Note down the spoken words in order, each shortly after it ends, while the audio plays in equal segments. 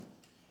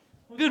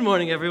Good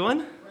morning,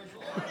 everyone.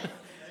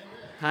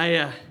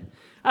 I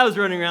was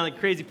running around like a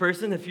crazy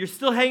person. If you're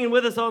still hanging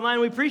with us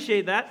online, we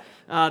appreciate that.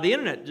 The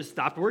internet just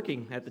stopped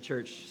working at the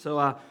church.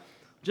 So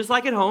just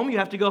like at home, you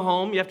have to go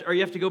home, you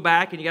have to go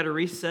back, and you got to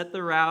reset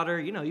the router.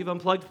 You know, you've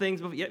unplugged things,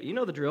 but you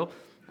know the drill.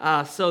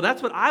 So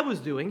that's what I was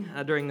doing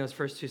during those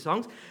first two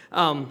songs.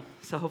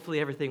 So hopefully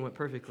everything went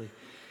perfectly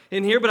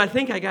in here, but I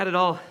think I got it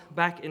all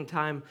back in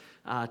time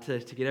to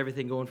get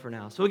everything going for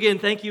now. So again,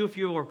 thank you if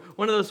you were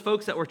one of those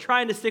folks that were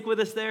trying to stick with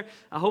us there.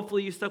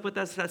 Hopefully you stuck with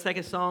that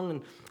second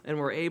song and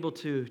were able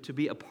to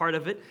be a part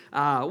of it.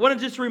 I want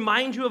to just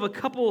remind you of a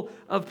couple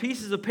of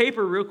pieces of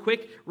paper real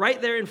quick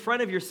right there in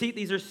front of your seat.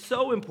 These are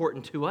so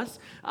important to us.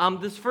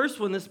 This first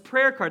one, this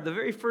prayer card, the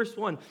very first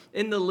one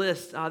in the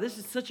list, this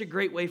is such a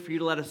great way for you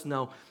to let us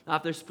know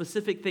if there's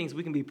specific things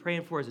we can be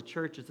praying for as a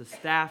church, as a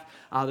staff.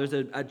 There's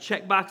a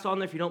checkbox on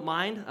there if you don't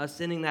mind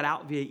sending that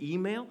out via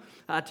email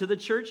to the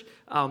church.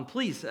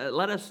 Please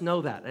let us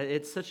know that.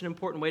 It's such an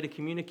important way to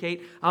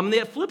communicate.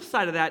 The flip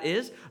side of that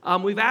is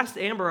we've asked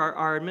Amber,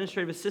 our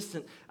administrative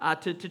assistant,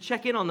 to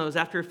check in on those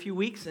after a few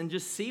weeks and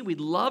just see. We'd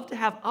love to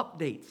have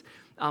updates.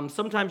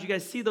 Sometimes you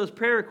guys see those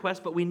prayer requests,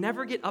 but we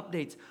never get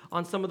updates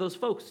on some of those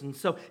folks. And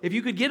so if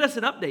you could get us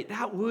an update,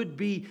 that would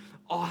be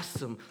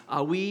awesome.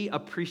 We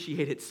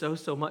appreciate it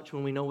so much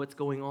when we know what's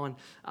going on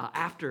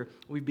after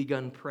we've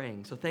begun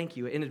praying. So thank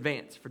you in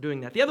advance for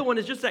doing that. The other one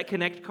is just that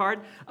Connect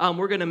card.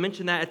 We're going to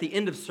mention that at the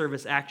end of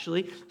service,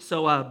 actually.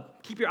 So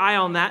keep your eye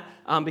on that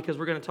because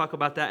we're going to talk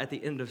about that at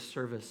the end of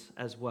service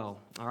as well.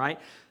 All right?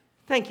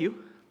 Thank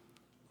you.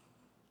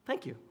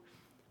 Thank you.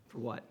 For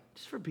what?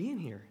 Just for being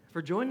here,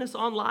 for joining us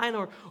online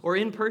or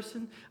in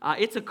person.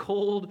 It's a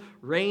cold,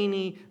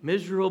 rainy,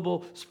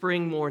 miserable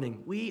spring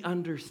morning. We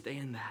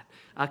understand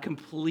that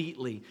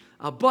completely.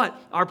 But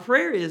our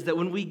prayer is that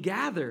when we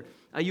gather,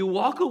 you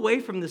walk away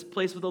from this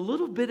place with a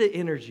little bit of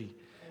energy,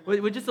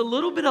 with just a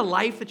little bit of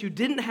life that you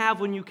didn't have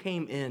when you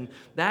came in.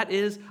 That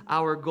is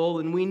our goal,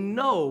 and we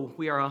know,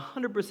 we are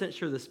 100%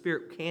 sure the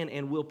Spirit can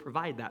and will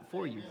provide that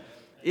for you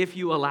if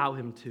you allow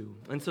Him to.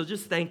 And so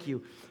just thank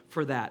you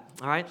for that.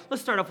 All right,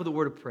 let's start off with a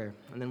word of prayer,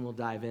 and then we'll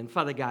dive in.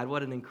 Father God,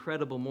 what an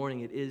incredible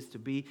morning it is to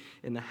be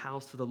in the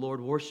house of the Lord,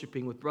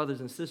 worshiping with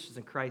brothers and sisters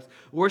in Christ,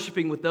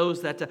 worshiping with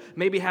those that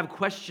maybe have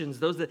questions,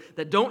 those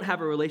that don't have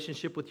a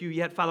relationship with you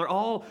yet. Father,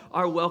 all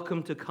are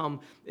welcome to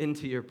come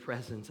into your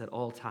presence at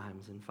all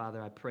times. And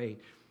Father, I pray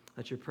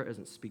that your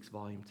presence speaks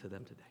volume to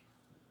them today,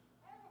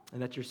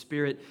 and that your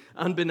Spirit,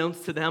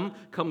 unbeknownst to them,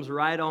 comes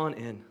right on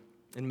in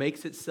and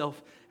makes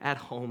itself at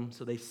home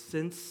so they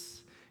sense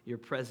your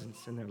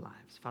presence in their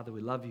lives. Father, we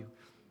love you,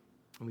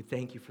 and we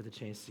thank you for the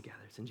chance together.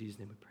 It's in Jesus'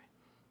 name we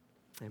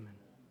pray. Amen.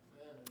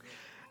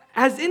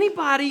 Has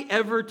anybody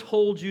ever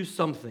told you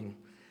something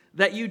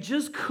that you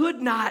just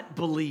could not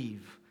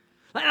believe?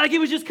 Like it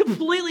was just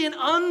completely an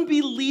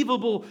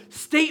unbelievable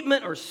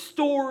statement or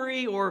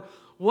story or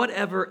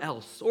whatever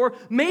else? Or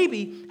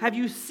maybe have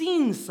you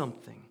seen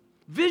something?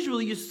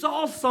 Visually, you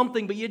saw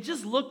something, but you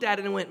just looked at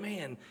it and went,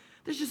 man,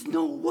 there's just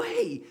no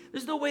way.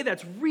 There's no way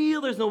that's real.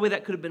 There's no way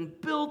that could have been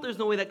built. There's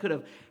no way that could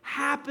have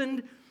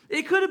happened.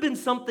 It could have been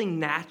something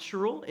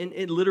natural,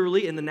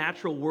 literally in the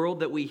natural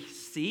world that we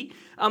see.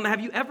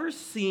 Have you ever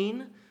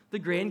seen the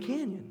Grand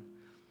Canyon?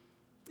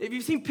 If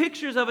you've seen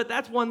pictures of it,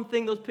 that's one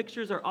thing. Those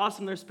pictures are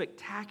awesome. They're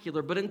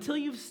spectacular. But until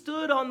you've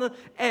stood on the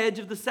edge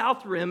of the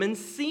South Rim and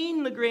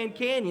seen the Grand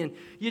Canyon,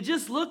 you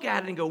just look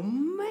at it and go,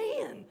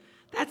 man,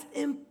 that's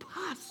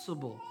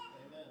impossible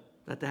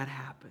that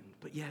happened.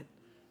 But yet,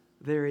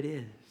 there it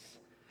is.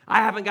 I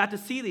haven't got to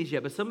see these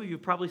yet, but some of you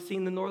have probably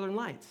seen the Northern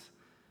Lights.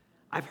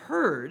 I've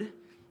heard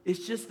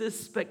it's just this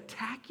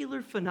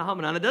spectacular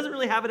phenomenon. It doesn't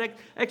really have an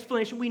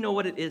explanation. We know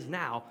what it is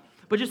now.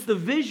 But just the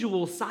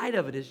visual side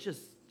of it is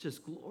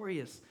just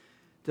glorious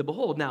to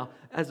behold. Now,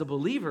 as a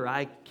believer,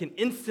 I can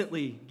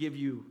instantly give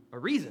you a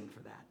reason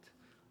for that.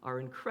 Our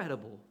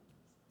incredible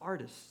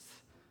artist,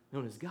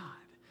 known as God,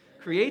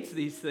 creates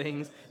these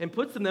things and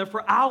puts them there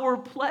for our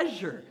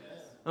pleasure.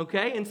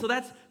 Okay, and so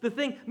that's the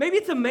thing. Maybe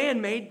it's a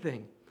man-made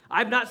thing.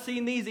 I've not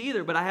seen these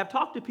either, but I have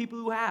talked to people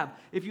who have.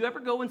 If you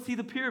ever go and see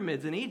the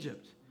pyramids in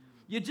Egypt,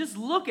 you just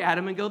look at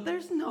them and go,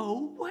 there's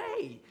no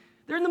way.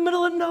 They're in the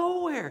middle of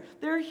nowhere.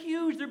 They're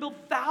huge. They're built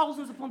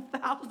thousands upon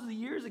thousands of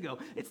years ago.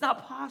 It's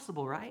not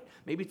possible, right?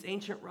 Maybe it's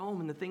ancient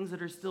Rome and the things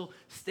that are still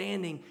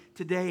standing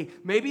today.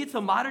 Maybe it's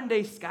a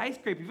modern-day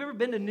skyscraper. You've ever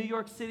been to New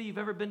York City? You've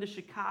ever been to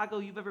Chicago?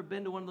 You've ever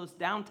been to one of those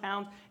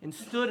downtowns and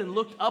stood and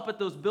looked up at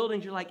those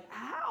buildings? You're like,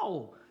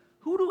 how?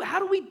 How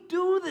do we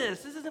do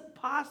this? This isn't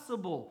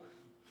possible.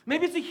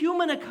 Maybe it's a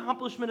human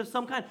accomplishment of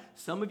some kind.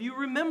 Some of you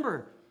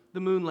remember the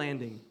moon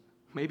landing.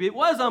 Maybe it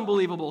was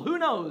unbelievable. Who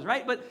knows,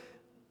 right?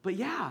 But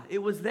yeah, it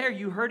was there.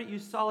 You heard it. You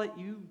saw it.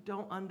 You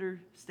don't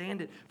understand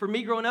it. For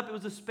me growing up, it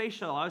was a space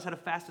shuttle. I always had a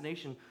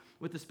fascination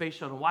with the space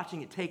shuttle,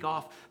 watching it take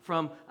off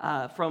from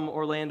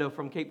Orlando,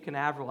 from Cape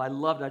Canaveral. I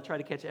loved it. I tried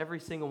to catch every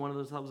single one of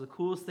those. That was the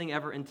coolest thing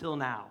ever until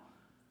now.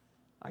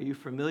 Are you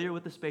familiar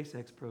with the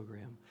SpaceX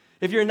program?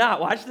 If you're not,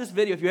 watch this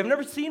video. If you have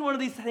never seen one of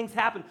these things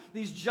happen,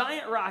 these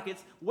giant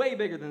rockets, way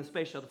bigger than the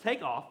space shuttle,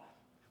 take off,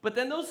 But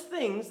then those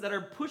things that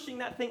are pushing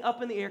that thing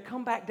up in the air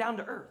come back down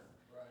to earth.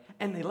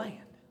 And they land,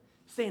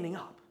 standing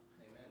up.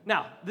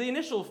 Now, the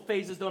initial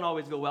phases don't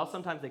always go well.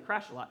 Sometimes they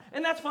crash a lot.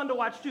 And that's fun to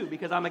watch too,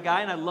 because I'm a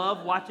guy and I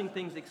love watching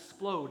things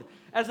explode.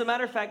 As a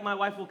matter of fact, my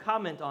wife will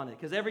comment on it,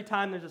 because every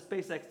time there's a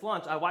SpaceX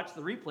launch, I watch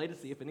the replay to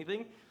see if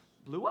anything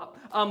blew up,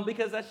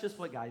 because that's just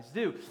what guys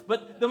do.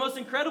 But the most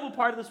incredible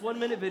part of this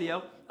 1-minute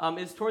video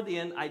is toward the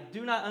end. I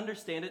do not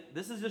understand it.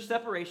 This is your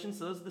separation,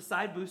 so those are the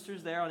side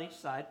boosters there on each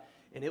side,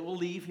 and it will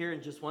leave here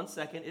in just 1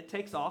 second. It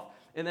takes off,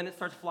 and then it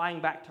starts flying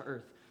back to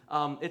Earth.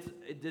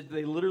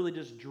 They literally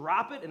just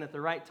drop it, and at the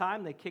right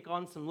time, they kick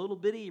on some little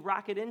bitty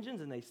rocket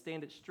engines, and they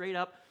stand it straight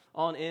up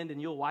on end,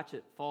 and you'll watch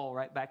it fall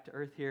right back to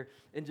Earth here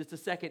in just a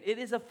second. It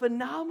is a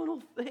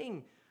phenomenal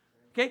thing,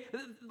 okay?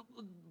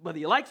 Whether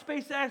you like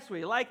SpaceX, whether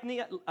you like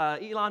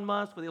Elon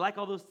Musk, whether you like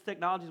all those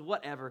technologies,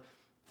 whatever,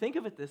 think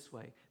of it this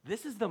way.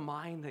 This is the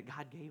mind that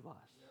God gave us.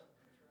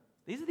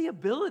 These are the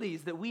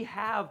abilities that we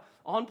have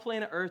on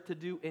planet Earth to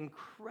do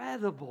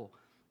incredible,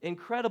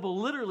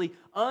 literally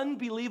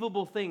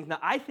unbelievable things. Now,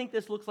 I think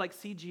this looks like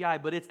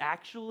CGI, but it's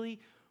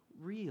actually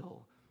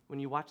real when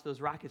you watch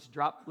those rockets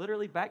drop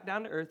literally back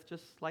down to Earth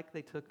just like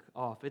they took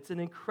off. It's an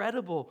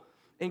incredible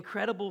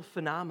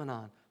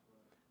phenomenon.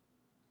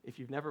 If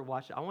you've never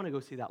watched it, I want to go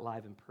see that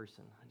live in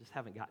person. I just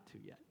haven't got to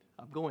yet.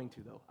 I'm going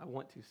to, though. I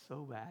want to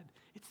so bad.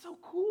 It's so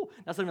cool.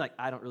 Now, some of you are like,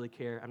 I don't really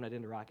care. I'm not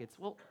into rockets.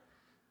 Well,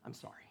 I'm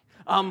sorry.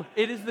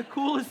 It is the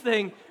coolest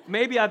thing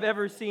maybe I've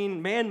ever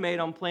seen man-made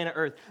on planet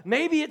Earth.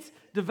 Maybe it's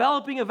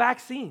developing a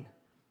vaccine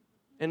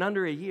in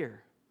under a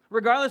year.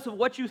 Regardless of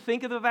what you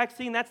think of the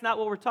vaccine, that's not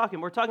what we're talking.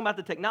 We're talking about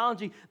the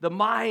technology, the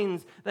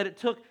minds that it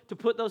took to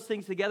put those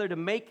things together to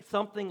make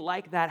something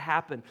like that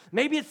happen.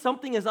 Maybe it's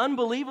something as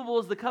unbelievable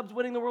as the Cubs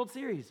winning the World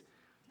Series.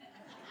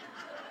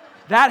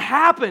 That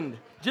happened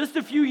just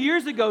a few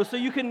years ago, so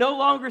you can no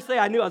longer say,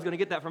 I knew I was going to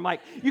get that from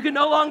Mike. You can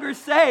no longer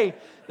say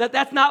that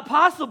that's not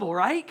possible,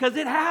 right? Because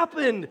it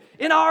happened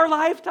in our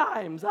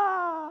lifetimes.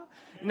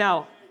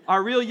 Now,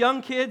 our real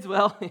young kids,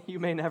 well, you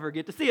may never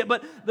get to see it,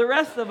 but the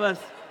rest of us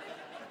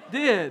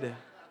did.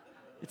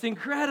 It's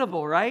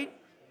incredible, right?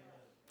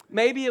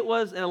 Maybe it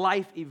was a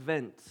life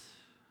event.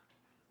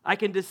 I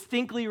can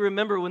distinctly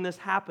remember when this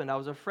happened. I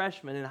was a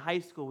freshman in high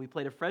school. We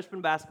played a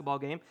freshman basketball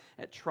game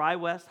at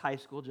Tri-West High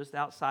School, just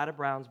outside of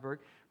Brownsburg,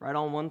 right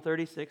on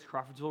 136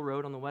 Crawfordsville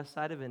Road on the west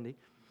side of Indy.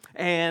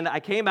 And I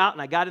came out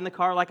and I got in the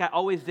car like I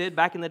always did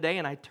back in the day,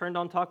 and I turned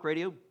on talk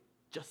radio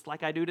just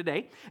like I do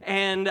today.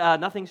 And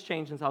nothing's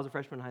changed since I was a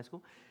freshman in high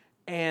school.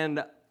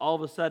 And all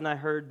of a sudden I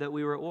heard that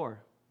we were at war.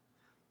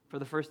 For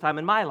the first time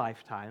in my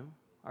lifetime,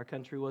 our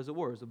country was at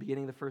war. It was the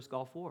beginning of the first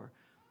Gulf War.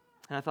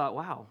 And I thought,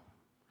 wow,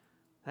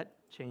 that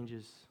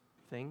changes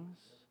things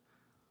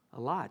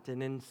a lot.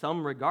 And in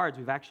some regards,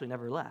 we've actually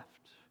never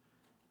left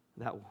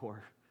that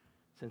war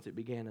since it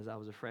began as I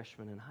was a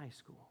freshman in high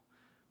school.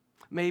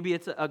 Maybe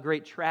it's a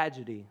great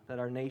tragedy that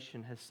our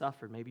nation has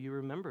suffered. Maybe you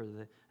remember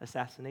the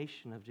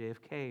assassination of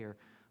JFK or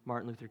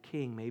Martin Luther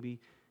King. Maybe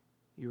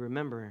you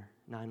remember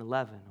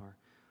 9/11 or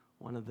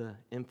one of the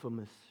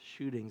infamous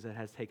shootings that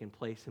has taken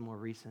place in more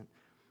recent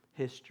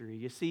history.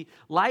 You see,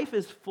 life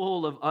is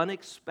full of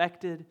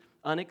unexpected,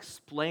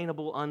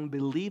 unexplainable,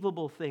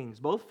 unbelievable things,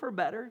 both for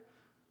better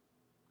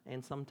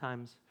and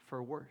sometimes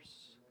for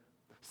worse.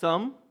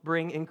 Some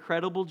bring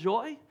incredible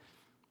joy,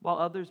 while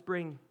others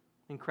bring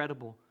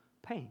incredible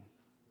pain.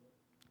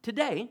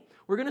 Today,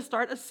 we're going to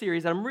start a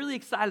series that I'm really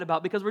excited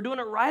about because we're doing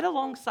it right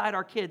alongside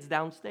our kids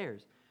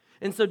downstairs.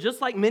 And so just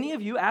like many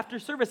of you, after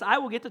service, I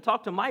will get to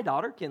talk to my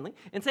daughter, Kinley,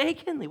 and say, hey,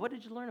 Kinley, what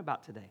did you learn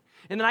about today?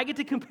 And then I get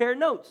to compare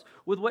notes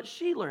with what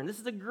she learned. This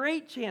is a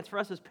great chance for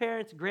us as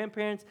parents,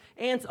 grandparents,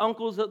 aunts,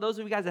 uncles, those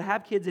of you guys that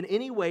have kids in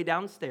any way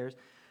downstairs,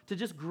 to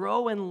just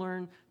grow and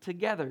learn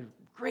together.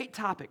 Great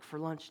topic for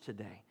lunch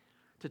today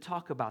to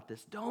talk about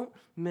this. Don't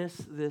miss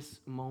this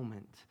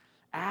moment.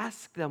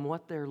 Ask them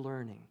what they're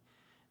learning,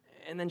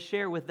 and then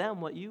share with them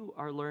what you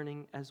are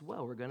learning as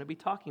well. We're going to be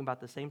talking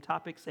about the same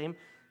topic, same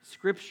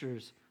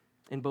scriptures,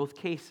 in both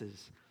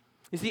cases.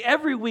 You see,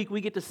 every week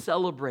we get to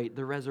celebrate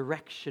the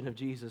resurrection of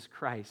Jesus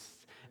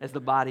Christ as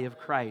the body of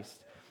Christ.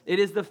 It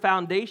is the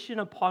foundation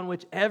upon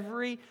which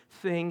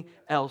everything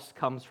else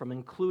comes from,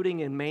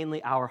 including and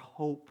mainly our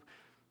hope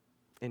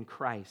in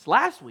Christ.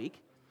 Last week,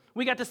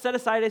 we got to set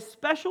aside a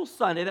special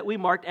Sunday that we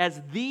marked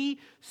as the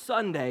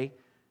Sunday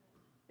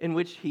in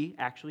which he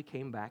actually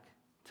came back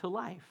to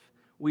life.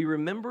 We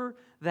remember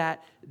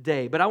that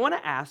day. But I want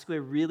to ask you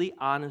a really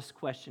honest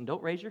question.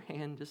 Don't raise your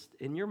hand, just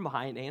in your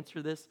mind,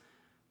 answer this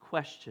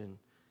question.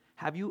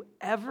 Have you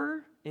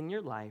ever in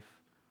your life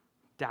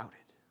doubted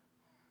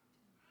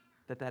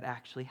that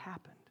actually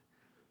happened?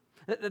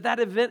 That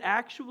event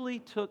actually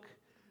took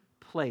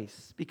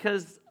place?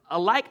 Because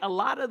like a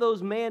lot of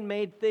those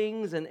man-made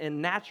things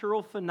and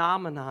natural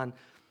phenomenon,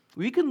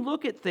 we can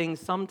look at things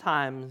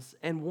sometimes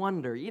and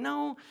wonder,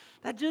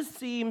 that just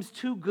seems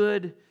too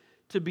good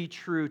to be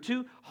true,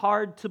 too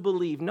hard to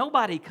believe.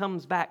 Nobody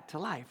comes back to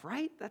life,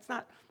 right? That's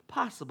not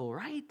possible,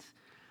 right?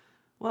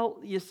 Well,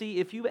 you see,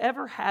 if you've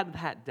ever had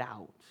that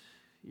doubt,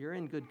 you're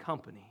in good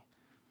company.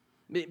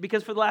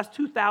 Because for the last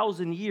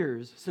 2,000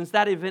 years, since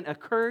that event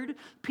occurred,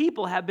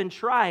 people have been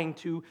trying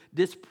to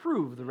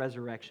disprove the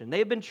resurrection.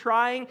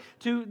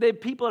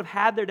 People have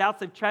had their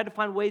doubts. They've tried to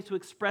find ways to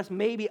express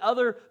maybe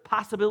other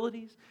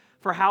possibilities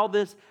for how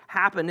this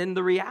happened. And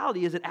the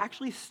reality is it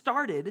actually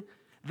started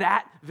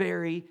that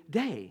very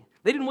day.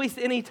 They didn't waste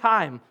any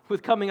time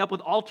with coming up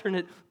with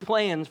alternate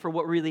plans for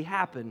what really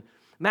happened.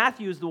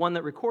 Matthew is the one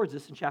that records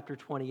this in chapter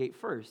 28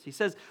 first. He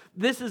says,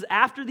 this is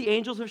after the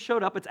angels have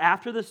showed up. It's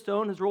after the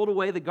stone has rolled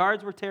away. The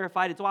guards were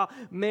terrified. It's while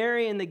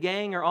Mary and the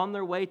gang are on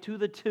their way to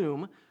the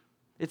tomb.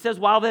 It says,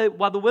 while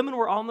the women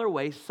were on their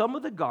way, some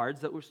of the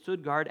guards that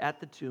stood guard at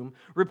the tomb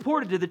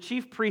reported to the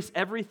chief priests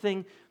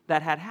everything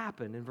that had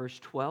happened. In verse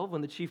 12,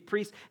 when the chief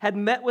priests had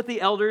met with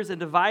the elders and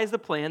devised a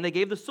plan, they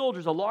gave the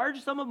soldiers a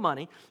large sum of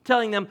money,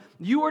 telling them,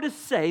 you are to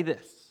say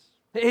this: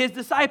 his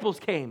disciples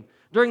came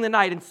during the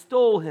night and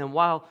stole him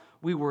while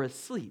we were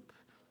asleep.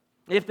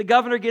 If the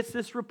governor gets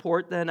this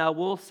report, then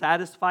we'll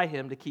satisfy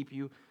him to keep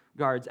you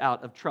guards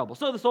out of trouble.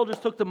 So the soldiers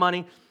took the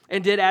money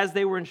and did as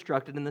they were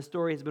instructed, and the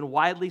story has been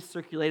widely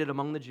circulated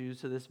among the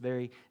Jews to this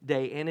very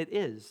day, and it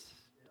is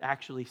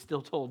actually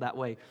still told that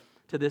way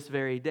to this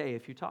very day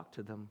if you talk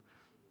to them.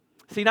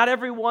 See, not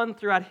everyone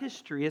throughout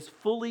history has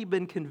fully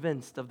been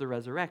convinced of the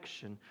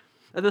resurrection.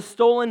 The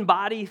stolen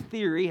body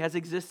theory has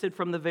existed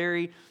from the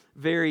very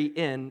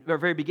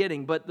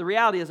beginning, but the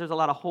reality is there's a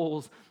lot of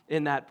holes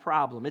in that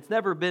problem. It's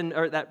never been,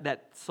 or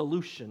that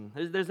solution.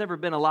 There's never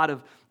been a lot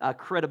of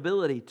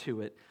credibility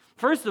to it.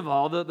 First of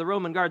all, the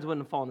Roman guards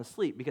wouldn't have fallen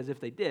asleep, because if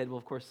they did, well,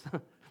 of course,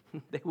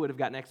 they would have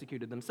gotten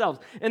executed themselves.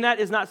 And that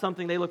is not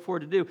something they look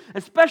forward to do.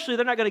 Especially,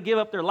 they're not going to give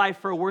up their life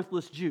for a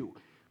worthless Jew.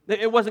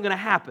 It wasn't going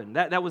to happen.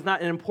 That was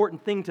not an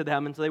important thing to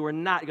them, and so they were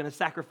not going to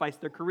sacrifice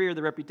their career,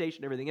 their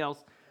reputation, everything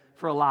else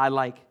for a lie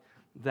like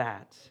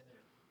that.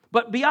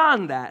 But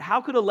beyond that,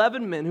 how could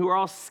 11 men who are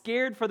all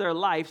scared for their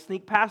life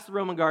sneak past the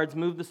Roman guards,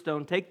 move the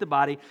stone, take the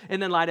body,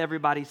 and then lie to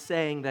everybody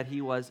saying that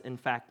he was, in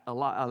fact,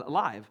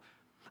 alive?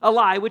 A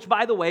lie which,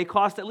 by the way,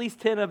 cost at least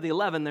 10 of the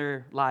 11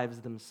 their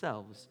lives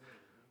themselves.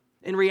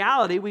 In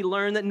reality, we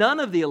learn that none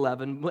of the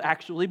 11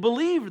 actually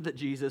believed that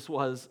Jesus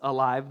was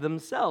alive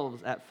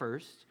themselves at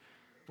first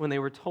when they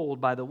were told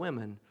by the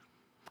women.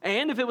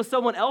 And if it was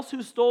someone else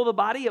who stole the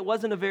body, it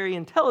wasn't a very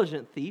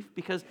intelligent thief,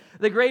 because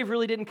the grave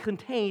really didn't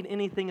contain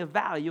anything of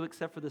value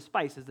except for the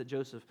spices that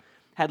Joseph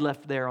had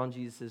left there on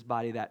Jesus'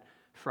 body that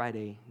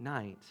Friday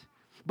night.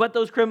 But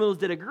those criminals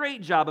did a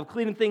great job of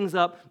cleaning things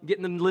up,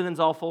 getting the linens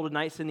all folded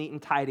nice and neat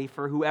and tidy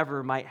for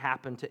whoever might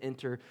happen to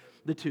enter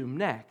the tomb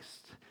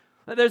next.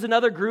 There's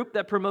another group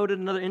that promoted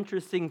another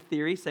interesting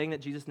theory, saying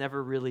that Jesus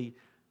never really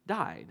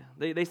died.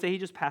 They say he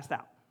just passed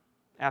out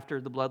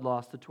after the blood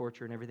loss, the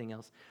torture, and everything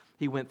else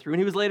he went through. And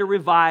he was later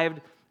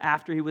revived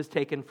after he was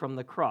taken from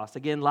the cross.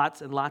 Again,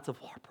 lots and lots of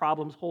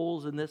problems,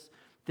 holes in this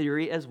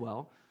theory as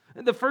well.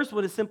 And the first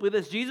one is simply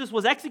this: Jesus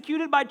was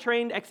executed by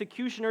trained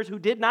executioners who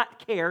did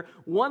not care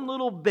one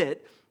little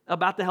bit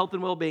about the health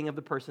and well-being of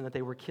the person that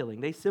they were killing.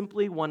 They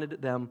simply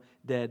wanted them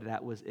dead.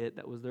 That was it.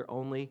 That was their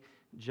only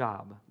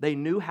job. They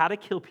knew how to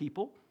kill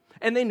people,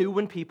 and they knew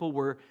when people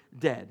were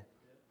dead.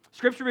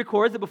 Scripture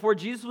records that before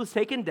Jesus was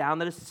taken down,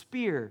 that a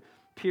spear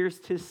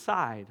pierced his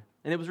side,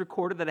 and it was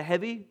recorded that a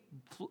heavy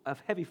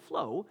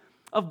flow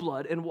of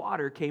blood and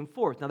water came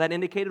forth. Now that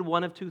indicated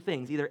one of two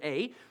things: either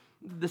A,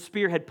 the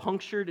spear had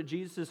punctured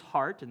Jesus'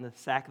 heart and the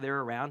sac there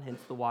around,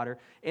 hence the water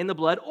and the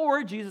blood,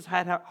 or Jesus'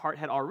 heart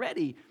had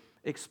already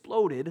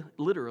exploded,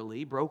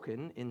 literally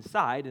broken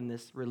inside, and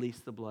this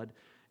released the blood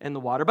and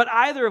the water. But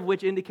either of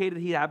which indicated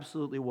he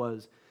absolutely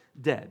was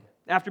dead.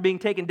 After being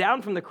taken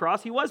down from the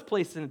cross, he was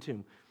placed in a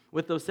tomb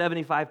with those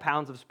 75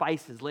 pounds of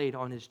spices laid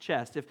on his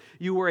chest. If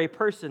you were a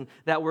person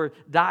that were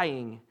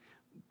dying,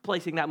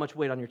 placing that much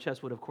weight on your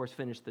chest would, of course,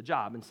 finish the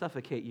job and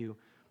suffocate you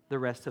the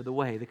rest of the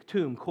way. The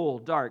tomb,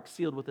 cold, dark,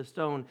 sealed with a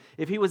stone.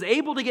 If he was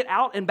able to get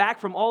out and back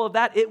from all of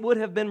that, it would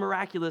have been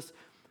miraculous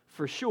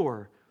for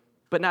sure,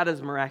 but not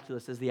as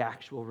miraculous as the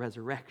actual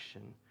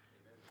resurrection.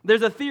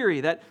 There's a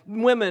theory that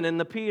women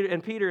and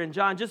Peter and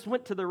John just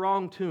went to the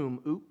wrong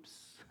tomb. Oops.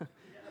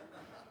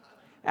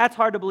 That's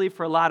hard to believe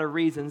for a lot of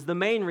reasons. The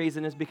main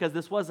reason is because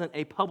this wasn't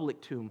a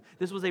public tomb.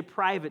 This was a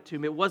private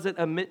tomb. It wasn't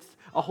amidst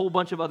a whole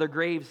bunch of other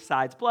grave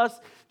sites.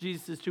 Plus,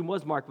 Jesus' tomb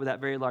was marked with that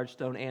very large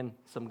stone and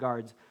some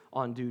guards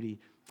on duty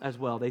as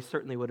well. They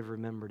certainly would have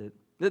remembered it.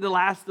 The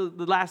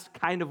last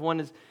kind of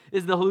one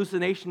is the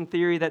hallucination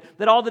theory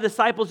that all the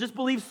disciples just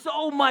believed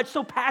so much,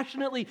 so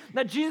passionately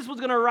that Jesus was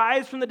going to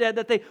rise from the dead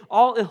that they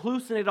all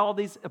hallucinated all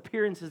these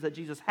appearances that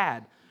Jesus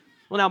had.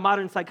 Well, now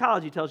modern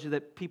psychology tells you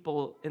that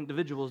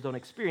individuals don't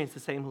experience the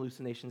same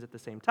hallucinations at the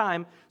same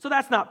time, so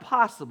that's not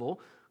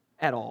possible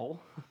at all.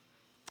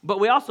 But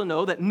we also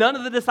know that none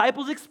of the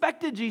disciples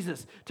expected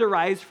Jesus to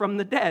rise from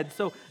the dead,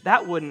 so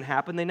that wouldn't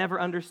happen. They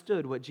never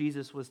understood what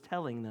Jesus was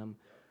telling them.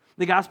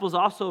 The Gospels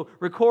also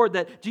record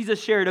that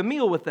Jesus shared a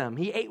meal with them.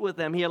 He ate with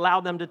them. He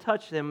allowed them to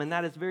touch them, and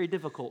that is very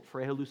difficult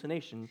for a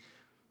hallucination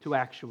to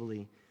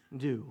actually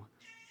do.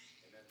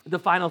 The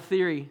final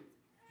theory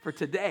for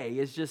today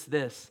is just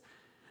this: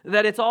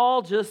 that it's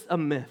all just a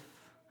myth.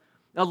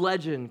 a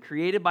legend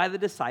created by the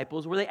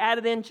disciples where they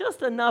added in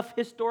just enough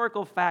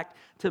historical fact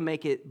to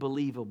make it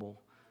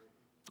believable.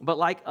 But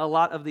like a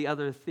lot of the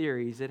other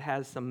theories, it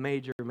has some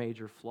major,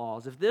 major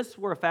flaws. If this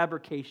were a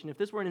fabrication, if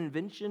this were an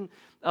invention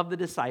of the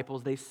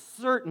disciples, they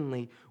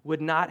certainly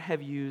would not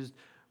have used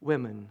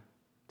women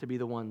to be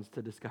the ones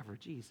to discover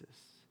Jesus.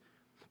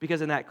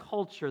 Because in that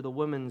culture, the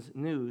women's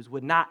news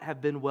would not have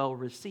been well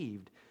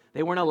received.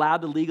 They weren't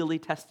allowed to legally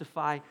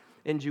testify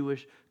in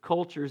Jewish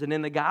cultures. And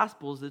in the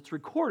Gospels, it's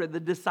recorded the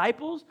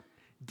disciples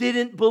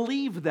didn't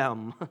believe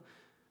them.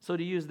 So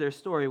to use their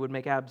story would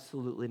make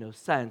absolutely no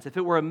sense. If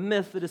it were a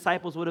myth, the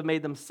disciples would have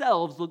made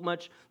themselves look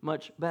much,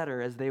 much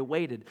better as they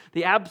waited.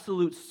 The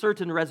absolute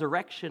certain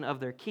resurrection of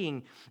their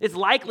king. It's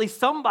likely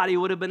somebody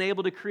would have been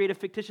able to create a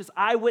fictitious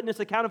eyewitness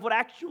account of what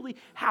actually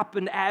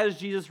happened as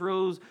Jesus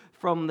rose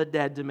from the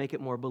dead to make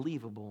it more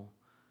believable.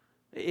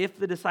 If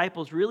the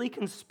disciples really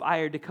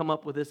conspired to come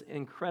up with this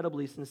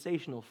incredibly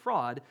sensational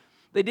fraud,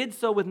 they did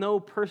so with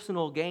no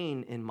personal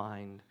gain in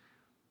mind.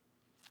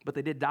 But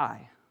they did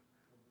die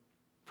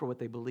for what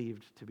they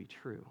believed to be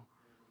true.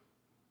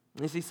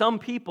 And you see, some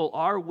people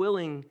are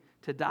willing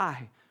to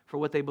die for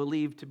what they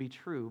believe to be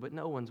true, but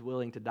no one's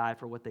willing to die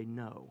for what they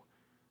know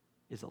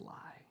is a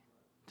lie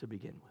to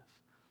begin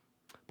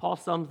with. Paul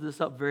sums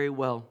this up very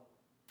well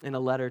in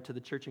a letter to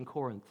the church in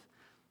Corinth.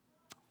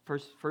 1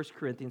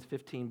 Corinthians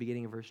 15,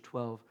 beginning of verse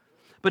 12.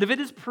 But if it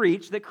is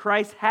preached that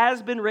Christ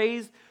has been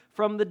raised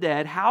from the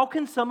dead, how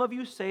can some of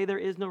you say there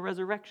is no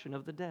resurrection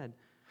of the dead?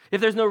 If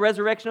there's no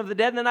resurrection of the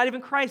dead, then not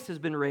even Christ has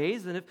been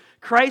raised. And if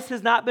Christ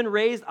has not been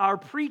raised, our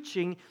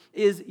preaching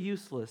is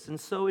useless, and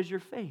so is your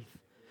faith.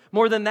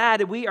 More than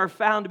that, we are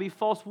found to be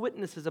false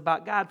witnesses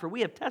about God, for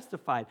we have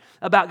testified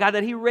about God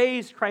that He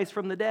raised Christ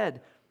from the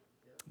dead.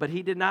 But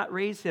He did not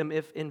raise Him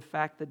if, in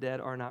fact, the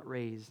dead are not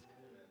raised.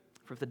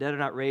 For if the dead are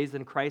not raised,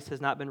 then Christ has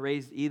not been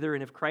raised either.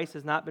 And if Christ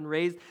has not been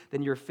raised,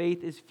 then your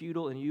faith is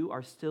futile and you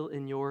are still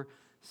in your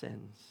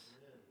sins.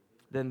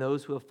 Then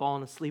those who have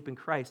fallen asleep in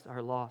Christ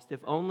are lost. If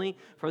only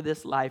for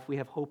this life we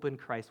have hope in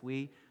Christ,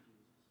 we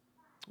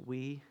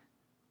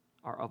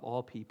are of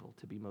all people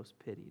to be most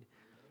pitied.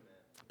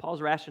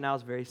 Paul's rationale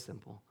is very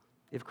simple.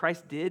 If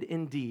Christ did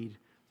indeed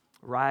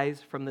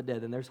rise from the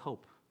dead, then there's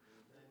hope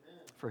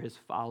for His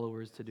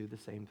followers to do the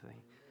same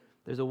thing.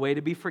 There's a way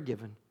to be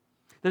forgiven.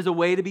 There's a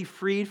way to be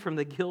freed from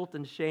the guilt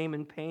and shame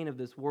and pain of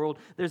this world.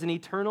 There's an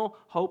eternal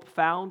hope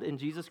found in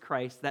Jesus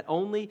Christ that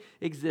only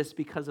exists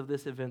because of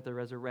this event, the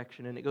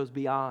resurrection, and it goes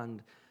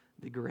beyond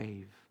the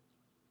grave.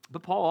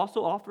 But Paul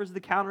also offers the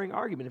countering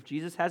argument. If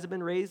Jesus hasn't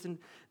been raised,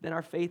 then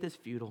our faith is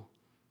futile,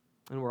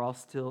 and we're all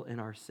still in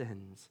our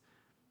sins.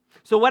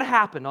 So what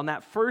happened on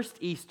that first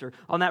Easter,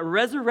 on that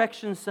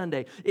Resurrection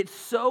Sunday? It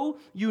so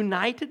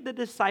united the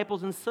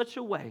disciples in such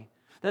a way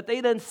that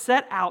they then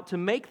set out to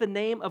make the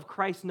name of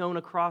Christ known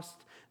across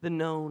the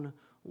known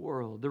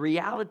world. The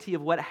reality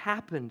of what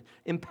happened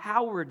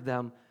empowered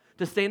them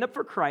to stand up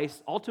for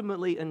Christ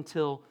ultimately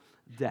until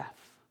death.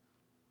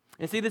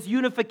 And see, this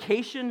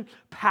unification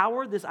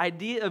power, this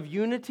idea of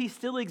unity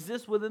still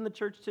exists within the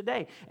church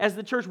today, as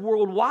the church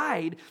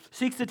worldwide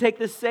seeks to take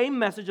the same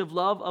message of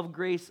love, of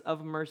grace,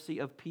 of mercy,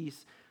 of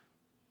peace,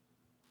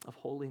 of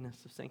holiness,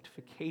 of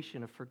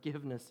sanctification, of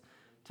forgiveness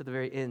to the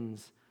very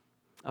ends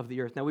of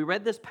the earth. Now, we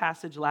read this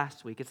passage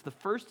last week. It's the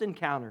first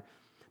encounter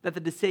that the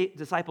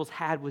disciples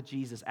had with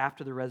Jesus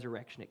after the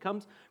resurrection. It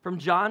comes from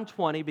John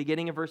 20,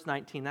 beginning of verse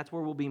 19. That's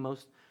where we'll be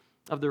most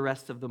of the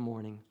rest of the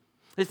morning.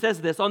 It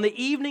says this: on the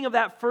evening of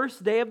that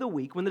first day of the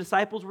week, when the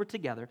disciples were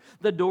together,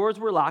 the doors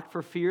were locked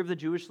for fear of the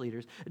Jewish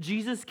leaders.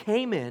 Jesus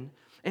came in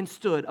and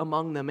stood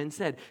among them and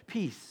said,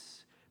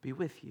 "Peace be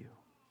with you."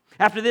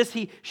 After this,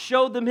 He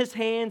showed them His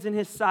hands and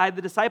His side.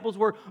 The disciples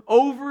were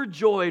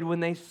overjoyed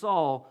when they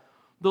saw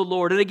the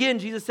Lord. And again,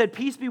 Jesus said,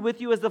 "Peace be with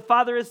you. As the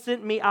Father has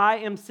sent me, I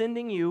am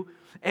sending you."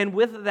 And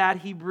with that,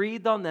 He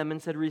breathed on them and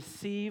said,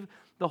 "Receive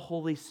the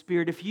Holy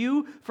Spirit. If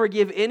you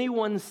forgive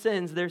anyone's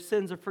sins, their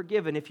sins are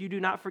forgiven. If you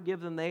do not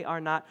forgive them, they are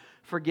not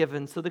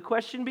forgiven." So the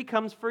question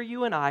becomes for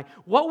you and I,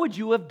 what would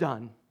you have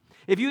done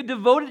if you had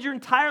devoted your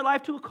entire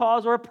life to a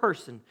cause or a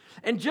person,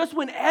 and just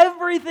when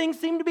everything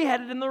seemed to be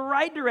headed in the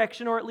right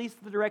direction, or at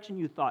least the direction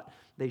you thought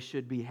they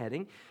should be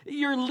heading,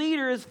 your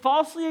leader is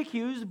falsely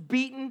accused,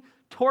 beaten,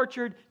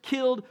 tortured,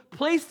 killed,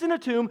 placed in a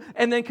tomb,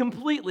 and then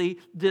completely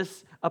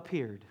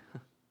disappeared?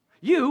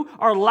 You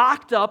are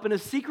locked up in a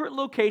secret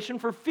location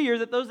for fear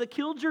that those that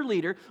killed your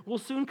leader will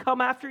soon come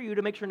after you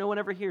to make sure no one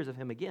ever hears of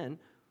him again.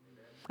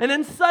 And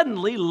then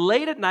suddenly,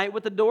 late at night,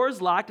 with the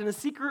doors locked in a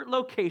secret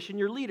location,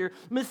 your leader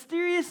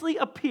mysteriously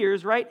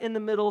appears right in the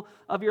middle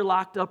of your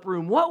locked up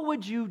room. What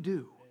would you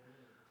do?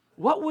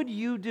 What would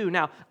you do?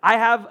 Now, I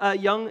have a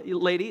young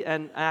lady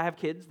and I have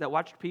kids that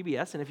watch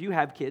PBS. And if you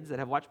have kids that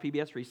have watched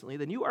PBS recently,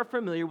 then you are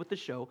familiar with the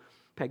show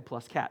Peg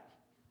Plus Cat.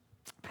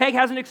 Peg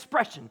has an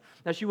expression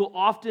that she will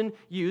often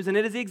use, and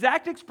it is the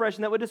exact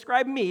expression that would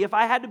describe me if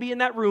I had to be in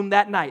that room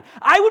that night.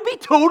 I would be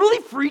totally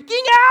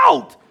freaking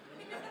out.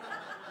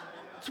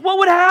 So what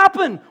would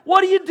happen?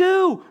 What do you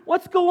do?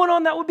 What's going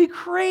on? That would be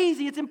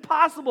crazy. It's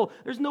impossible.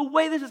 There's no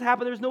way this has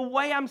happened. There's no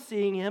way I'm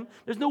seeing him.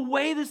 There's no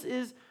way this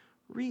is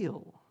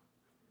real.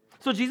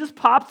 So Jesus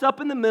pops up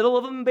in the middle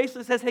of them and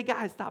basically says, hey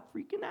guys, stop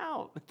freaking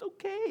out. It's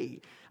okay.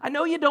 I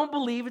know you don't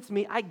believe it's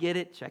me. I get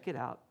it. Check it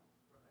out.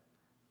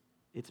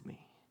 It's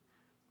me.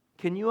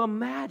 Can you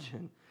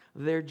imagine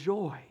their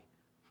joy,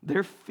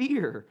 their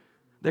fear,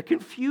 their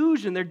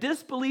confusion, their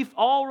disbelief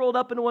all rolled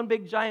up into one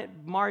big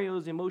giant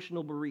Mario's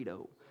emotional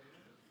burrito?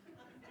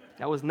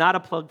 That was not a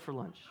plug for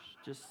lunch,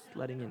 just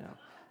letting you know.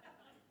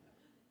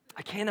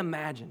 I can't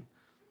imagine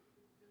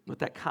what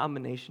that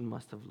combination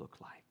must have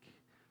looked like.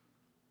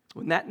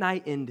 When that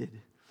night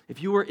ended,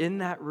 if you were in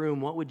that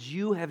room, what would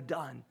you have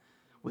done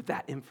with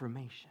that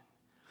information?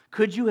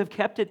 Could you have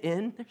kept it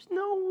in? There's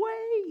no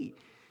way.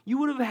 You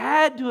would have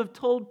had to have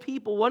told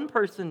people, one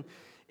person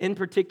in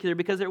particular,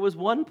 because there was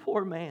one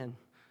poor man.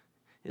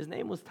 His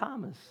name was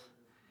Thomas,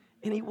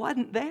 and he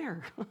wasn't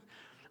there.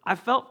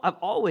 I've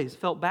always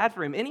felt bad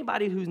for him.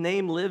 Anybody whose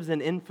name lives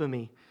in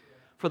infamy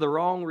for the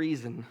wrong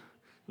reason,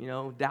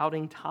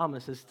 doubting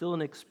Thomas is still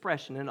an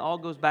expression, and it all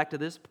goes back to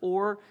this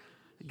poor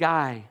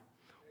guy.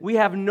 We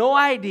have no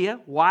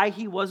idea why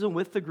he wasn't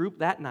with the group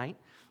that night.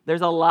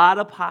 There's a lot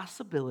of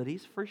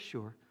possibilities for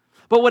sure.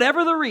 But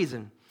whatever the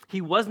reason, he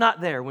was not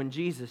there when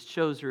Jesus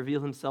chose to reveal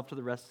himself to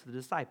the rest of the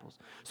disciples.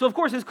 So, of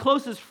course, his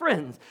closest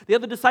friends, the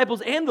other disciples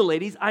and the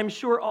ladies, I'm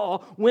sure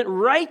all, went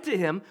right to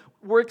him,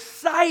 were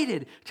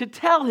excited to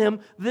tell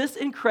him this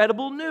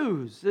incredible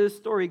news. This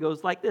story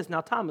goes like this. Now,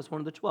 Thomas, one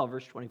of the 12,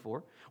 verse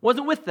 24,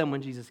 wasn't with them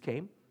when Jesus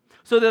came.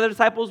 So the other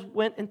disciples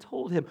went and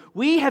told him,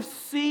 we have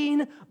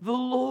seen the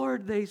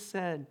Lord, they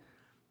said.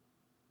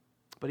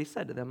 But he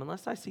said to them,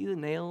 unless I see the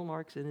nail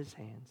marks in his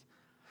hands,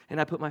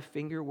 and I put my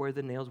finger where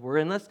the nails were,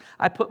 unless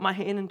I put my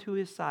hand into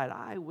his side,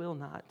 I will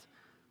not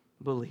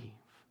believe.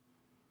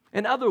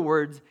 In other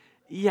words,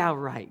 yeah,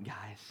 right,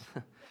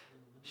 guys.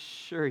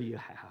 Sure you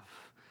have.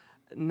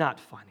 Not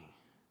funny.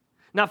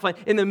 Not funny.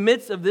 In the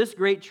midst of this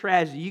great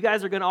tragedy, you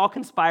guys are going to all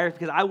conspire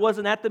because I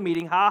wasn't at the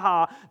meeting. Ha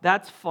ha,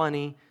 that's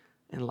funny.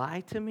 And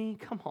lie to me?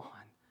 Come on.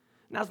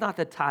 Now's not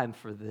the time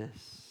for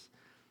this.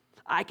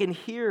 I can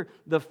hear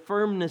the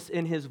firmness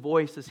in his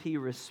voice as he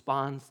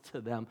responds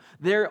to them.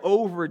 They're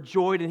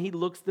overjoyed, and he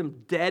looks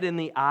them dead in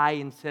the eye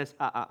and says,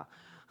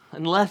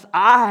 unless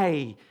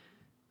I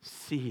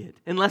see it,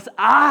 unless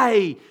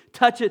I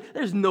touch it,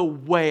 there's no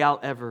way I'll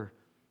ever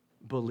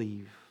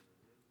believe.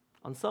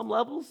 On some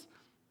levels,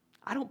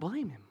 I don't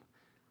blame him.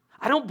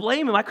 I don't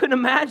blame him. I couldn't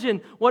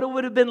imagine what it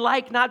would have been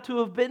like not to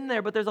have been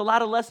there, but there's a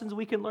lot of lessons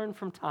we can learn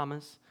from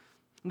Thomas.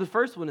 And the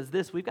first one is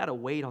this: we've got to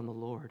wait on the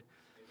Lord.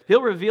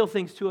 He'll reveal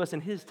things to us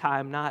in his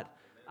time, not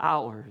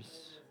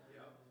ours.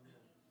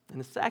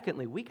 And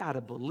secondly, we got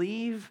to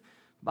believe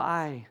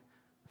by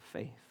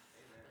faith.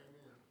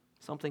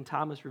 Something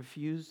Thomas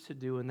refused to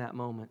do in that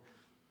moment.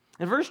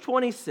 In verse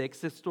 26,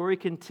 the story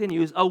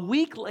continues. A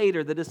week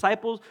later, the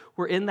disciples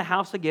were in the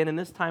house again, and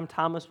this time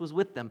Thomas was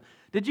with them.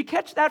 Did you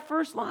catch that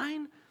first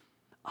line?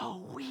 A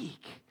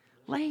week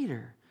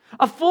later.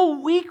 A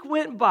full week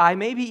went by,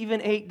 maybe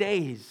even 8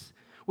 days,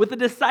 with the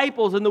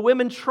disciples and the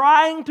women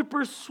trying to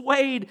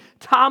persuade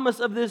Thomas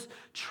of this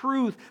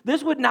truth.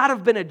 This would not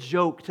have been a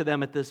joke to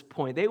them at this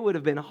point. They would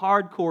have been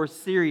hardcore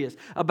serious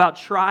about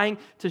trying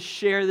to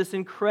share this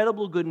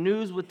incredible good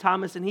news with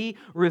Thomas, and he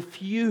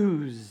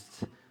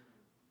refused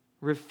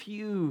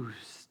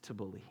to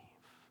believe.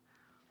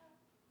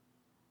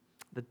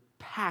 The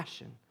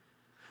passion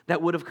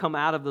that would have come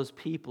out of those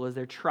people as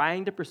they're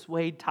trying to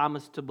persuade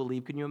Thomas to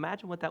believe. Can you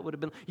imagine what that would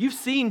have been? You've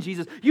seen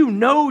Jesus, you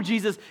know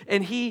Jesus,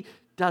 and he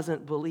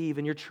doesn't believe,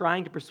 and you're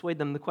trying to persuade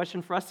them. The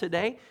question for us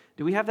today,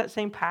 do we have that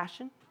same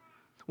passion?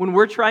 When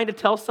we're trying to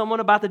tell someone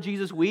about the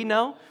Jesus we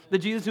know, the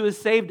Jesus who has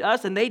saved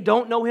us, and they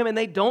don't know him and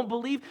they don't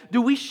believe,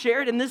 do we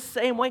share it in this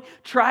same way?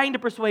 Trying to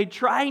persuade,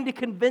 trying to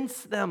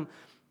convince them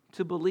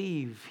to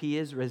believe he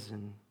is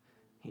risen.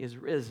 He is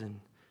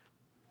risen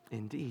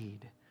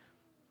indeed.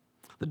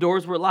 The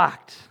doors were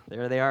locked.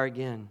 There they are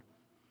again.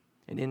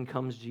 And in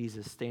comes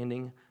Jesus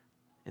standing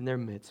in their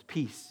midst.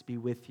 Peace be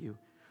with you.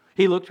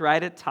 He looked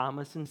right at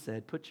Thomas and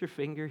said, put your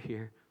finger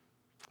here.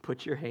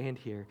 Put your hand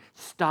here.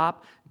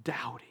 Stop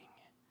doubting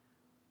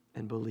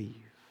and believe.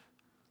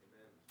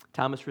 Amen.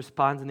 Thomas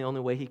responds in the only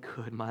way he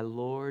could. My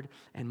Lord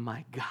and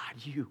my God,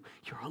 you're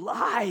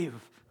alive.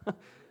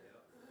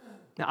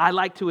 Now, I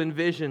like to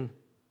envision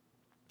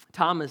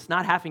Thomas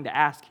not having to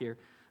ask here.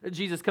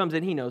 Jesus comes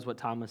in, he knows what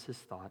Thomas has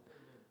thought.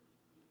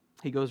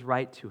 He goes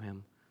right to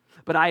him.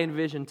 But I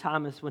envision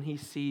Thomas, when he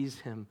sees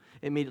him,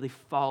 immediately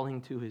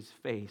falling to his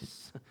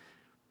face,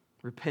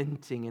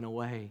 repenting in a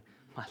way.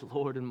 My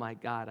Lord and my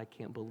God, I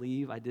can't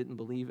believe I didn't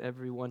believe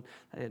everyone.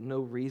 I had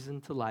no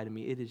reason to lie to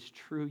me. It is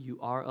true, you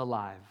are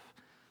alive.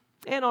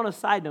 And on a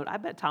side note, I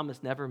bet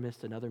Thomas never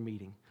missed another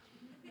meeting.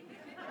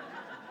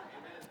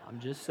 I'm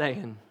just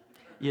saying,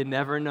 you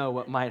never know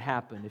what might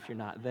happen if you're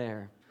not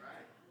there.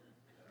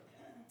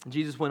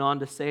 Jesus went on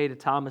to say to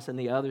Thomas and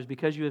the others,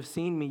 because you have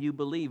seen me, you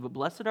believe. But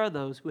blessed are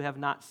those who have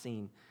not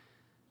seen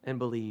and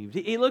believed.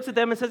 He looks at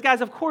them and says,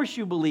 guys, of course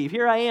you believe.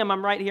 Here I am.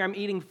 I'm right here. I'm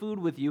eating food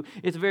with you.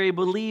 It's very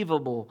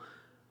believable.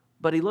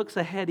 But he looks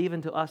ahead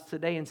even to us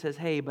today and says,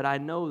 hey, but I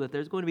know that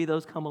there's going to be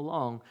those come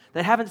along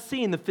that haven't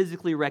seen the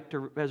physically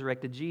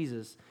resurrected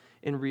Jesus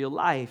in real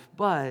life,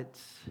 but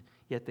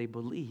yet they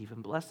believe.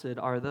 And blessed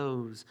are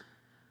those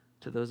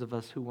to those of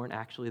us who weren't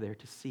actually there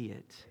to see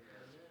it.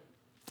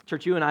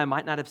 Church, you and I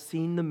might not have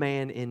seen the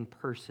man in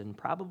person.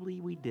 Probably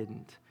we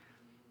didn't.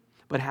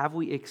 But have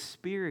we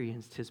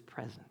experienced his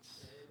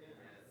presence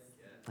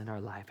in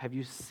our life? Have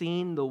you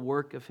seen the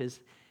work of his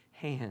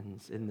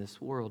hands in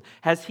this world?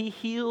 Has he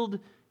healed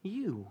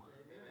you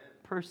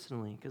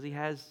personally? Because he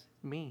has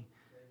me.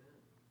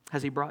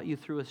 Has he brought you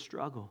through a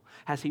struggle?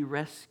 Has he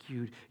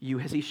rescued you?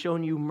 Has he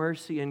shown you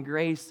mercy and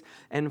grace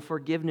and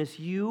forgiveness?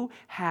 You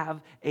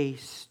have a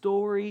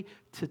story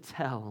to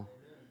tell.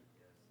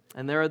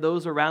 And there are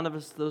those around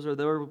us,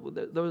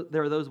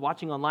 there are those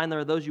watching online, there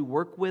are those you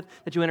work with,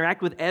 that you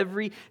interact with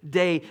every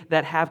day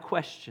that have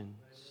questions,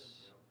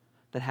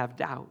 that have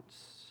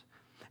doubts.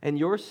 And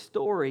your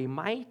story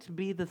might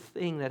be the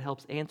thing that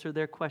helps answer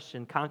their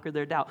question, conquer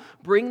their doubt,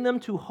 bring them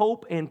to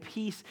hope and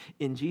peace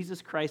in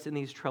Jesus Christ in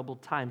these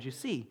troubled times. You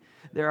see,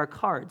 there are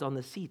cards on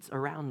the seats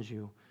around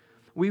you.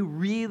 We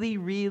really,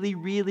 really,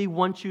 really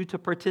want you to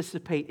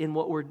participate in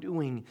what we're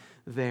doing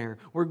there.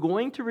 We're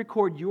going to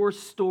record your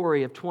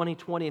story of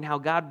 2020 and how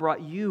God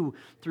brought you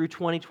through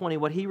 2020,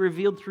 what He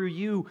revealed through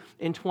you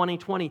in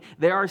 2020.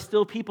 There are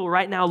still people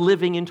right now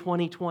living in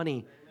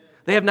 2020.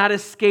 They have not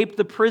escaped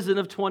the prison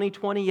of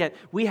 2020 yet.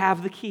 We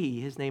have the key.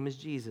 His name is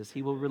Jesus.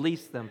 He will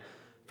release them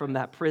from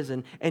that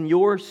prison. And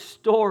your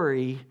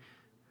story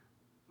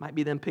might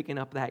be them picking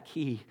up that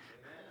key.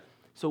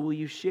 So will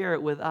you share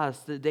it with us?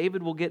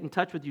 David will get in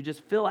touch with you.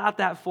 Just fill out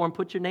that form,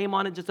 put your name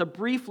on it, just a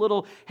brief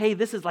little, hey,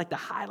 this is like the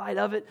highlight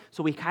of it,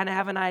 so we kind of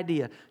have an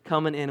idea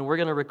coming in. And we're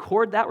going to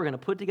record that. We're going to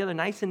put it together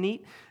nice and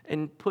neat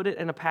and put it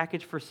in a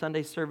package for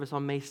Sunday service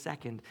on May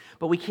 2nd.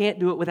 But we can't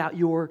do it without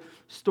your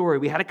story.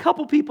 We had a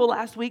couple people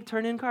last week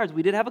turn in cards.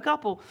 We did have a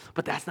couple,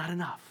 but that's not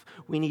enough.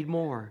 We need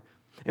more.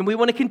 And we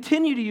want to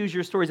continue to use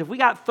your stories. If we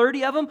got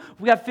 30 of them,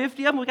 we got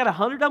 50 of them, we got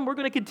 100 of them, we're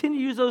going to continue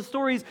to use those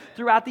stories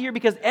throughout the year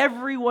because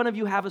every one of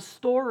you have a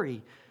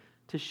story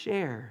to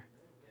share.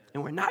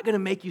 And we're not going to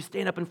make you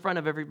stand up in front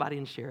of everybody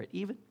and share it.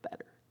 Even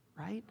better,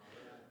 right?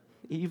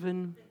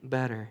 Even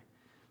better.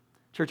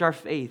 Church, our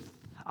faith,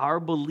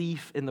 our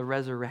belief in the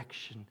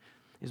resurrection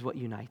is what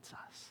unites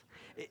us.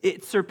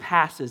 It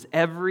surpasses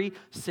every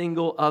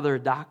single other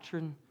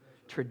doctrine,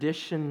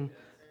 tradition,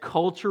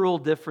 cultural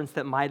difference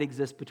that might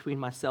exist between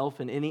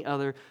myself and any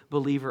other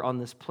believer on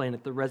this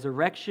planet. The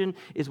resurrection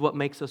is what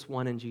makes us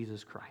one in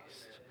Jesus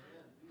Christ.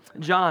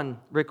 John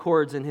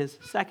records in his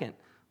second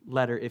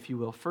letter, if you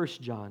will, 1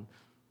 John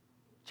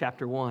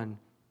chapter 1,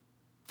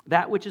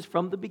 that which is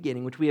from the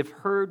beginning, which we have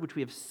heard, which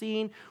we have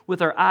seen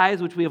with our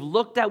eyes, which we have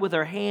looked at with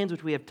our hands,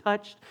 which we have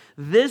touched,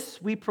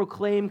 this we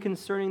proclaim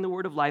concerning the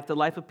word of life. The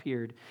life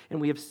appeared,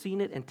 and we have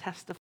seen it and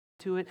testified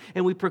to it,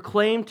 and we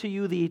proclaim to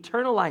you the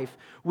eternal life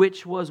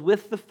which was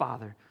with the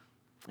Father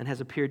and has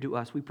appeared to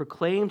us. We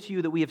proclaim to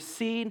you that we have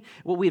seen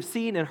what we have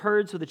seen and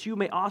heard, so that you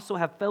may also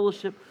have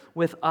fellowship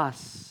with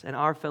us. And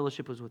our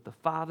fellowship was with the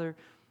Father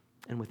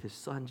and with His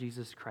Son,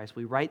 Jesus Christ.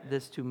 We write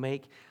this to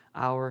make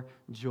our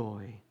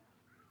joy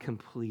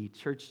complete.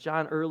 Church,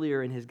 John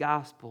earlier in his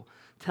gospel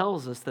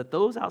tells us that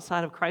those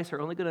outside of Christ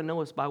are only going to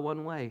know us by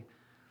one way.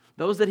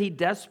 Those that He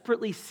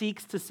desperately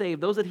seeks to save,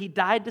 those that He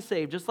died to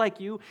save, just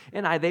like you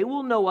and I, they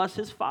will know us,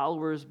 His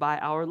followers, by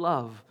our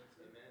love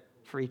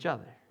for each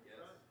other.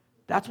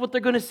 That's what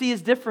they're going to see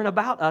is different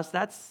about us.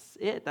 That's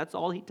it. That's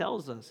all He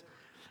tells us.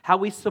 How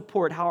we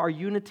support, how our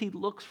unity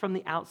looks from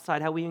the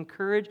outside, how we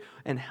encourage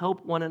and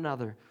help one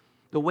another.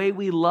 The way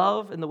we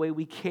love and the way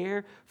we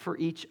care for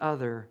each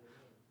other.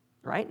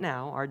 Right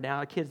now,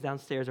 our kids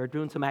downstairs are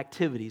doing some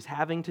activities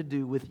having to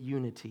do with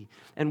unity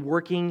and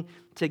working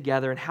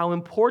together, and how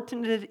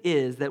important it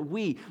is that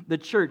we, the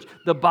church,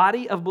 the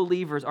body of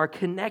believers, are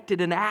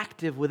connected and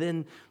active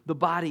within the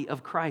body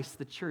of Christ,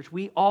 the church.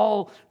 We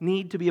all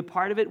need to be a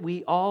part of it.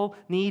 We all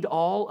need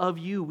all of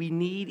you. We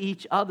need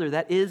each other.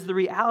 That is the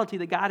reality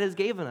that God has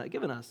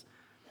given us.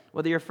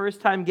 Whether you're a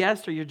first-time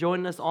guest or you're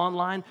joining us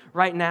online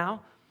right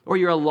now, or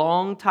you're a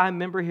long-time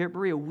member here at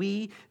Berea,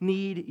 we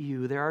need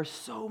you. There are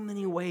so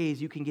many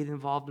ways you can get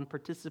involved and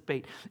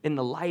participate in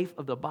the life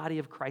of the body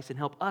of Christ and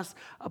help us,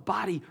 a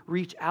body,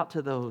 reach out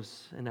to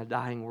those in a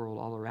dying world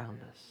all around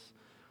us.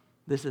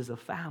 This is a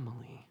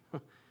family.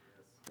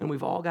 And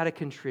we've all got to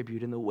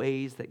contribute in the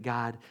ways that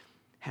God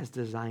has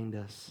designed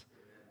us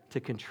to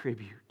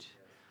contribute.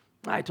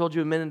 I told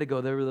you a minute ago,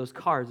 there were those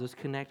cards, those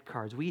connect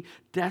cards. We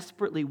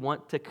desperately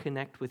want to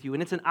connect with you.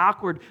 And it's an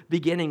awkward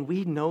beginning.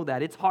 We know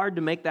that. It's hard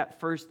to make that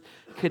first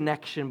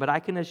connection, but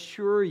I can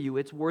assure you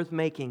it's worth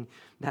making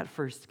that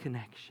first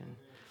connection.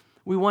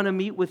 We want to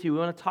meet with you. We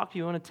want to talk to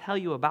you. We want to tell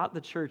you about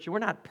the church. We're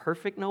not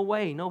perfect, no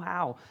way, no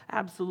how.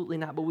 Absolutely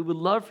not. But we would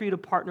love for you to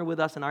partner with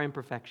us in our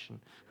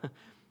imperfection.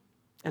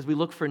 As we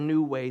look for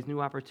new ways, new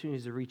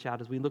opportunities to reach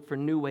out, as we look for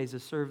new ways to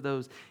serve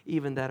those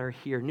even that are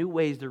here, new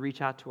ways to reach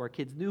out to our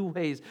kids, new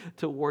ways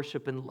to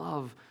worship and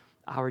love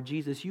our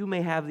Jesus. You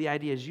may have the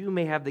ideas, you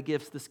may have the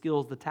gifts, the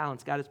skills, the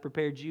talents. God has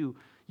prepared you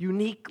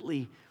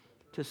uniquely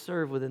to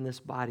serve within this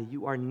body.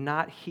 You are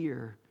not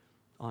here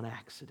on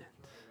accident.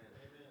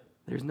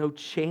 There's no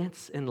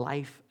chance in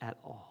life at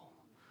all.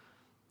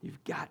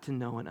 You've got to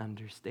know and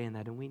understand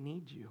that, and we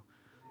need you.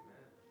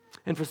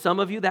 And for some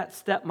of you, that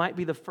step might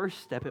be the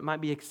first step. It might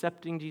be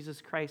accepting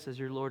Jesus Christ as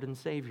your Lord and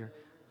Savior.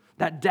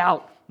 That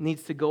doubt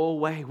needs to go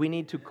away. We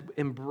need to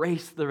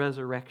embrace the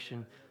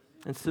resurrection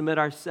and submit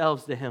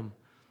ourselves to Him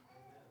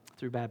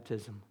through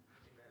baptism.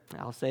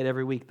 I'll say it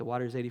every week. The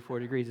water is 84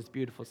 degrees. It's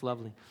beautiful. It's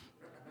lovely.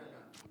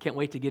 Can't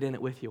wait to get in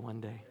it with you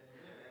one day.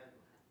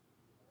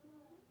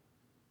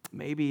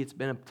 Maybe it's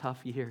been a tough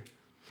year.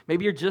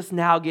 Maybe you're just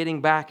now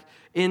getting back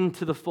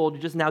into the fold.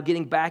 You're just now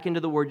getting back into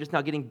the Word. You're just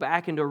now getting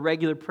back into a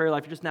regular prayer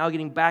life. You're just now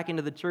getting back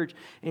into the church.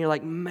 And you're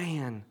like,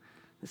 man,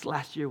 this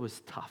last year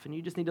was tough. And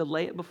you just need to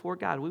lay it before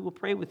God. We will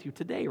pray with you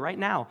today, right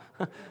now.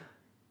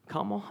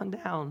 Come on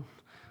down.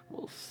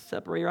 We'll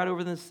separate right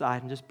over this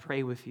side and just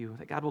pray with you.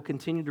 That God will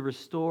continue to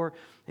restore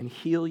and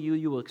heal you.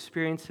 You will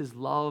experience His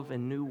love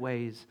in new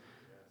ways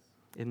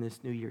in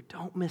this new year.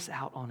 Don't miss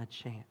out on a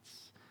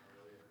chance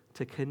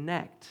to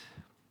connect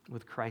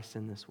with Christ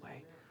in this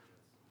way.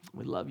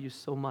 We love you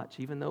so much.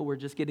 Even though we're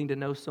just getting to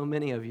know so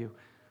many of you,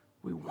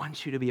 we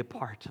want you to be a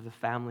part of the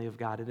family of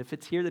God. And if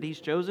it's here that He's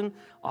chosen,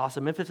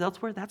 awesome. If it's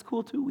elsewhere, that's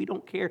cool too. We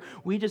don't care.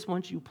 We just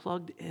want you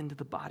plugged into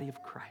the body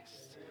of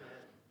Christ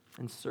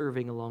and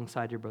serving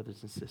alongside your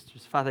brothers and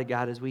sisters. Father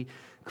God, as we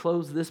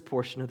close this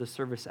portion of the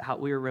service out,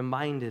 we are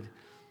reminded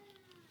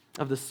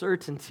of the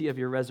certainty of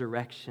your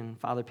resurrection.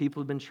 Father,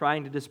 people have been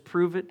trying to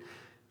disprove it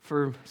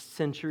for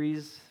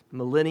centuries,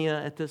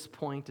 millennia at this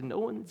point, and no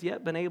one's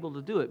yet been able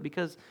to do it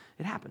because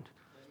it happened.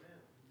 Amen.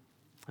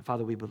 And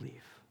Father, we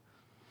believe.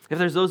 If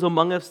there's those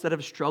among us that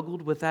have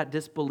struggled with that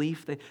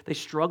disbelief, they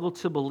struggle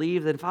to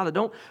believe, then Father,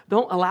 don't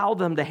allow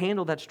them to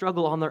handle that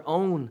struggle on their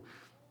own.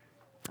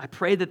 I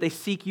pray that they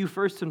seek you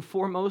first and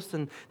foremost,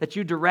 and that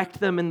you direct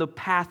them in the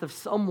path of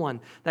someone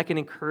that can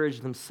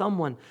encourage them,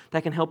 someone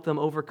that can help them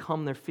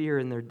overcome their fear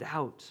and their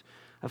doubt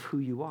of who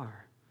you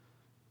are.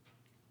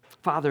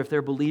 Father, if there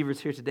are believers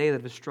here today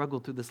that have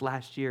struggled through this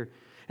last year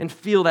and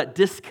feel that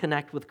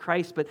disconnect with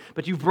Christ,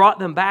 but you've brought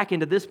them back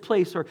into this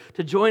place or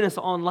to join us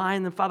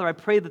online, then Father, I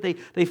pray that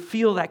they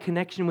feel that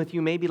connection with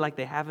you maybe like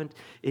they haven't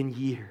in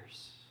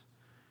years.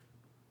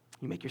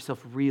 You make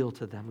yourself real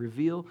to them.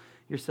 Reveal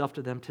yourself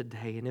to them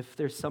today. And if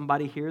there's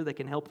somebody here that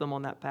can help them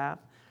on that path,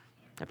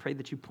 I pray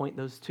that you point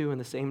those two in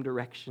the same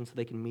direction so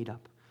they can meet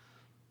up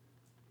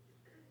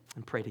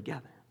and pray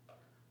together.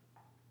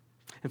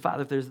 And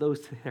Father, if there's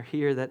those that are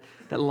here that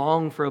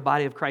long for a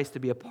body of Christ to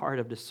be a part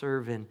of, to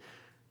serve in,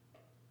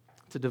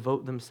 to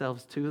devote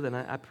themselves to, then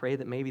I pray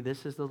that maybe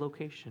this is the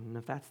location. And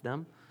if that's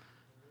them,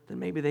 then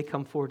maybe they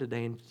come forward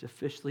today and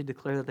officially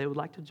declare that they would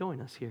like to join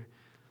us here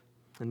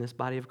in this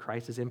body of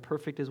Christ. As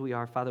imperfect as we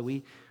are, Father,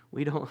 we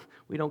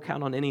don't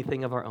count on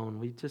anything of our own.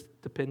 We just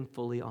depend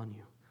fully on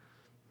you.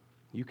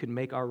 You can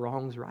make our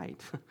wrongs right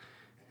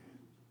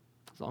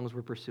as long as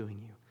we're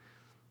pursuing you.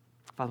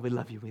 Father, we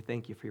love you. We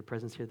thank you for your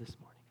presence here this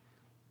morning.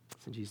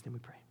 It's in Jesus' name we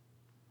pray.